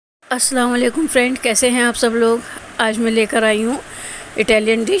अस्सलाम वालेकुम फ्रेंड, कैसे हैं आप सब लोग। आज मैं लेकर आई हूँ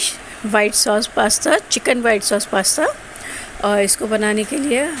Italian dish white sauce pasta, chicken white sauce pasta. और इसको बनाने के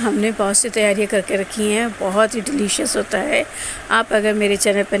लिए हमने बहुत सी तैयारियां करके रखी हैं। बहुत ही डिलीशियस होता है। आप अगर मेरे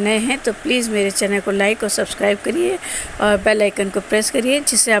चैनल पर नए हैं तो प्लीज़ मेरे चैनल को लाइक और सब्सक्राइब करिए और बेल आइकन को प्रेस करिए,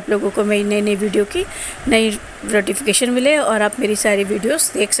 जिससे आप लोगों को मेरी नई नई वीडियो की नई नोटिफिकेशन मिले और आप मेरी सारी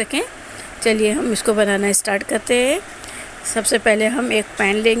वीडियोस देख सकें। चलिए हम इसको बनाना स्टार्ट करते हैं। सबसे पहले हम एक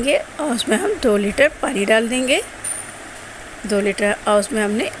पैन लेंगे और उसमें हम 2 लीटर पानी डाल देंगे। 2 लीटर और उसमें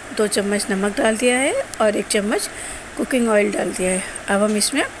हमने 2 चम्मच नमक डाल दिया है और 1 चम्मच कुकिंग ऑयल डाल दिया है। अब हम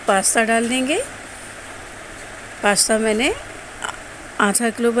इसमें पास्ता डाल देंगे। पास्ता मैंने आधा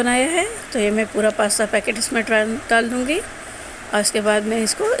किलो बनाया है, तो ये मैं पूरा पास्ता पैकेट इसमें डाल दूँगी और उसके बाद मैं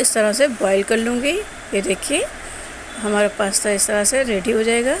इसको इस तरह से बॉईल कर लूँगी। ये देखिए हमारा पास्ता इस तरह से रेडी हो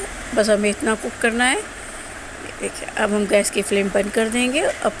जाएगा। बस हमें इतना कुक करना है। देखिए अब हम गैस की फ्लेम बंद कर देंगे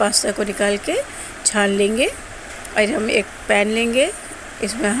और पास्ता को निकाल के छान लेंगे। और हम एक पैन लेंगे,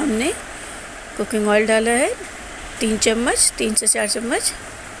 इसमें हमने कुकिंग ऑयल डाला है 3 चम्मच, 3 से 4 चम्मच।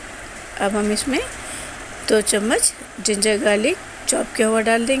 अब हम इसमें 2 चम्मच जिंजर गार्लिक चॉप किया हुआ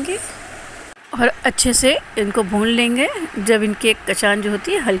डाल देंगे और अच्छे से इनको भून लेंगे। जब इनकी एक कचान जो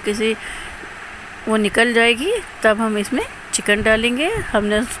होती है हल्की सी वो निकल जाएगी, तब हम इसमें चिकन डालेंगे।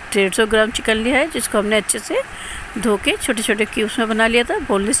 हमने 150 ग्राम चिकन लिया है, जिसको हमने अच्छे से धो के छोटे छोटे क्यूब्स में बना लिया था।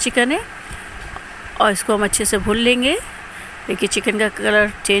 बोनलेस चिकन है और इसको हम अच्छे से भून लेंगे। देखिए चिकन का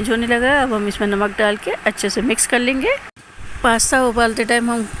कलर चेंज होने लगा। अब हम इसमें नमक डाल के अच्छे से मिक्स कर लेंगे। पास्ता उबालते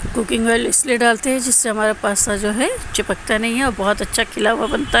टाइम हम कुकिंग ऑयल इसलिए डालते हैं जिससे हमारा पास्ता जो है चिपकता नहीं है और बहुत अच्छा खिला हुआ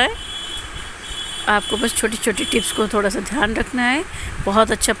बनता है। आपको बस छोटी छोटी टिप्स को थोड़ा सा ध्यान रखना है,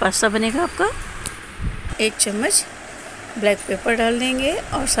 बहुत अच्छा पास्ता बनेगा आपका। 1 चम्मच ब्लैक पेपर डाल देंगे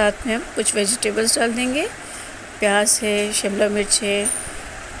और साथ में हम कुछ वेजिटेबल्स डाल देंगे। प्याज है, शिमला मिर्च है,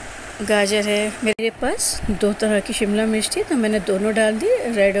 गाजर है। मेरे पास 2 तरह की शिमला मिर्च थी तो मैंने दोनों डाल दी,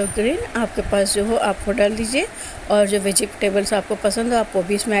 रेड और ग्रीन। आपके पास जो हो आप वो डाल दीजिए और जो वेजिटेबल्स आपको पसंद हो आप वो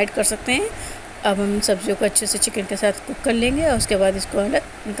भी इसमें ऐड कर सकते हैं। अब हम सब्जियों को अच्छे से चिकन के साथ कुक कर लेंगे और उसके बाद इसको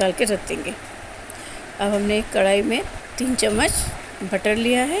अलग निकाल के रख देंगे। अब हमने एक कढ़ाई में 3 चम्मच बटर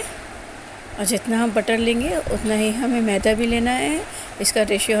लिया है और जितना हम बटर लेंगे उतना ही हमें मैदा भी लेना है। इसका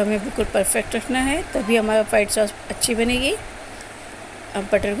रेशियो हमें बिल्कुल परफेक्ट रखना है, तभी हमारा वाइट सॉस अच्छी बनेगी। अब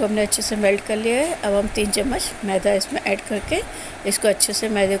बटर को हमने अच्छे से मेल्ट कर लिया है। अब हम 3 चम्मच मैदा इसमें ऐड करके इसको अच्छे से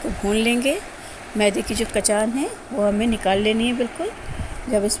मैदे को भून लेंगे। मैदे की जो कचान है वो हमें निकाल लेनी है बिल्कुल।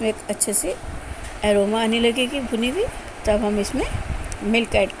 जब इसमें एक अच्छे से एरोमा आने लगेगी भुनी हुई, तब हम इसमें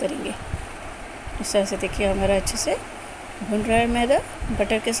मिल्क ऐड करेंगे। इस तरह से देखिए हमारा अच्छे से भुन रहा है मैदा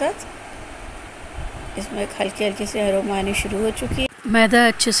बटर के साथ। इसमें हल्की हल्की से एरोमा आनी शुरू हो चुकी है। मैदा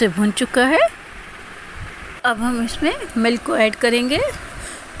अच्छे से भुन चुका है। अब हम इसमें मिल्क को ऐड करेंगे।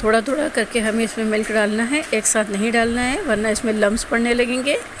 थोड़ा थोड़ा करके हमें इसमें मिल्क डालना है, एक साथ नहीं डालना है वरना इसमें लम्स पड़ने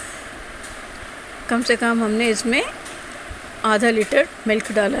लगेंगे। कम से कम हमने इसमें आधा लीटर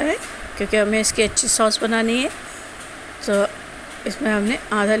मिल्क डाला है, क्योंकि हमें इसकी अच्छी सॉस बनानी है। तो इसमें हमने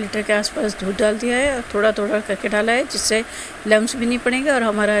आधा लीटर के आसपास दूध डाल दिया है और थोड़ा थोड़ा करके डाला है, जिससे लम्स भी नहीं पड़ेंगे और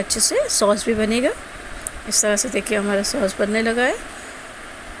हमारा अच्छे से सॉस भी बनेगा। इस तरह से देखिए हमारा सॉस बनने लगा है।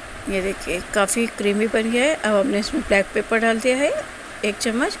 ये देखिए काफ़ी क्रीमी बन गया है। अब हमने इसमें ब्लैक पेपर डाल दिया है 1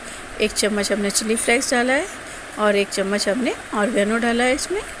 चम्मच। 1 चम्मच हमने चिली फ्लेक्स डाला है और 1 चम्मच हमने oregano डाला है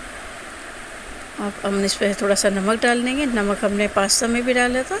इसमें। अब हम इस पर थोड़ा सा नमक डाल देंगे। नमक हमने पास्ता में भी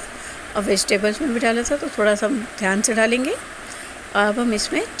डाला था और वेजिटेबल्स में भी डाला था, तो थोड़ा सा हम ध्यान से डालेंगे। अब हम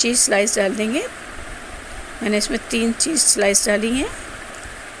इसमें चीज़ स्लाइस डाल देंगे। मैंने इसमें 3 चीज़ स्लाइस डाली हैं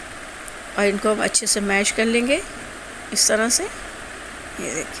और इनको हम अच्छे से मैश कर लेंगे इस तरह से।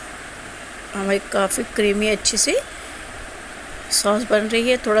 ये देखिए हमारी काफ़ी क्रीमी अच्छी सी सॉस बन रही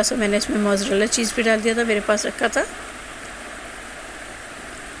है। थोड़ा सा मैंने इसमें मोज़रेला चीज़ भी डाल दिया था, मेरे पास रखा था।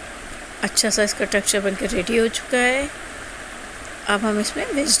 अच्छा सा इसका टेक्सचर बनकर रेडी हो चुका है। अब हम इसमें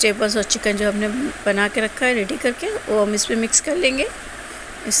वेजिटेबल्स और चिकन जो हमने बना के रखा है रेडी करके, वो हम इसमें मिक्स कर लेंगे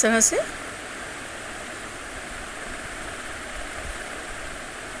इस तरह से।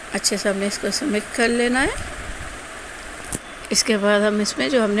 अच्छे से हमने इसको मिक्स कर लेना है। इसके बाद हम इसमें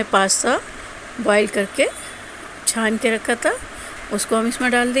जो हमने पास्ता बॉईल करके छान के रखा था उसको हम इसमें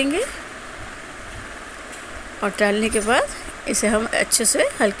डाल देंगे और डालने के बाद इसे हम अच्छे से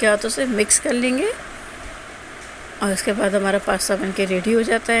हल्के हाथों से मिक्स कर लेंगे और उसके बाद हमारा पास्ता बनके रेडी हो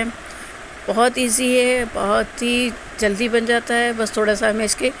जाता है। बहुत इजी है, बहुत ही जल्दी बन जाता है। बस थोड़ा सा हमें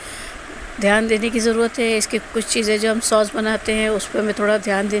इसके ध्यान देने की ज़रूरत है। इसकी कुछ चीज़ें जो हम सॉस बनाते हैं उस पर हमें थोड़ा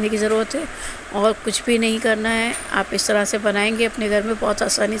ध्यान देने की ज़रूरत है और कुछ भी नहीं करना है। आप इस तरह से बनाएंगे अपने घर में, बहुत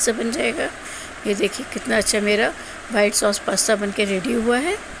आसानी से बन जाएगा। ये देखिए कितना अच्छा मेरा वाइट सॉस पास्ता बनके रेडी हुआ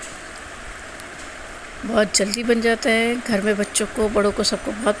है। बहुत जल्दी बन जाता है, घर में बच्चों को, बड़ों को,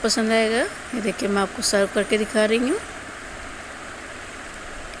 सबको बहुत पसंद आएगा। ये देखिए मैं आपको सर्व करके दिखा रही हूँ।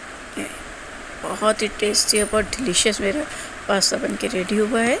 बहुत ही टेस्टी और बहुत डिलीशियस मेरा पास्ता बन के रेडी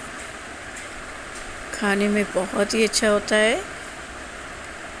हुआ है। खाने में बहुत ही अच्छा होता है।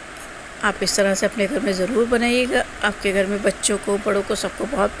 आप इस तरह से अपने घर में ज़रूर बनाइएगा। आपके घर में बच्चों को, बड़ों को, सबको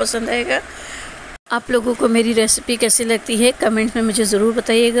बहुत पसंद आएगा। आप लोगों को मेरी रेसिपी कैसी लगती है कमेंट में मुझे ज़रूर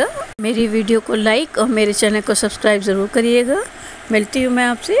बताइएगा। मेरी वीडियो को लाइक और मेरे चैनल को सब्सक्राइब ज़रूर करिएगा। मिलती हूँ मैं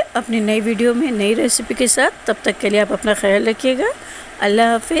आपसे अपनी नई वीडियो में नई रेसिपी के साथ। तब तक के लिए आप अपना ख्याल रखिएगा।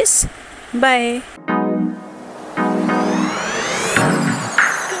 अल्लाह हाफिज़, बाय।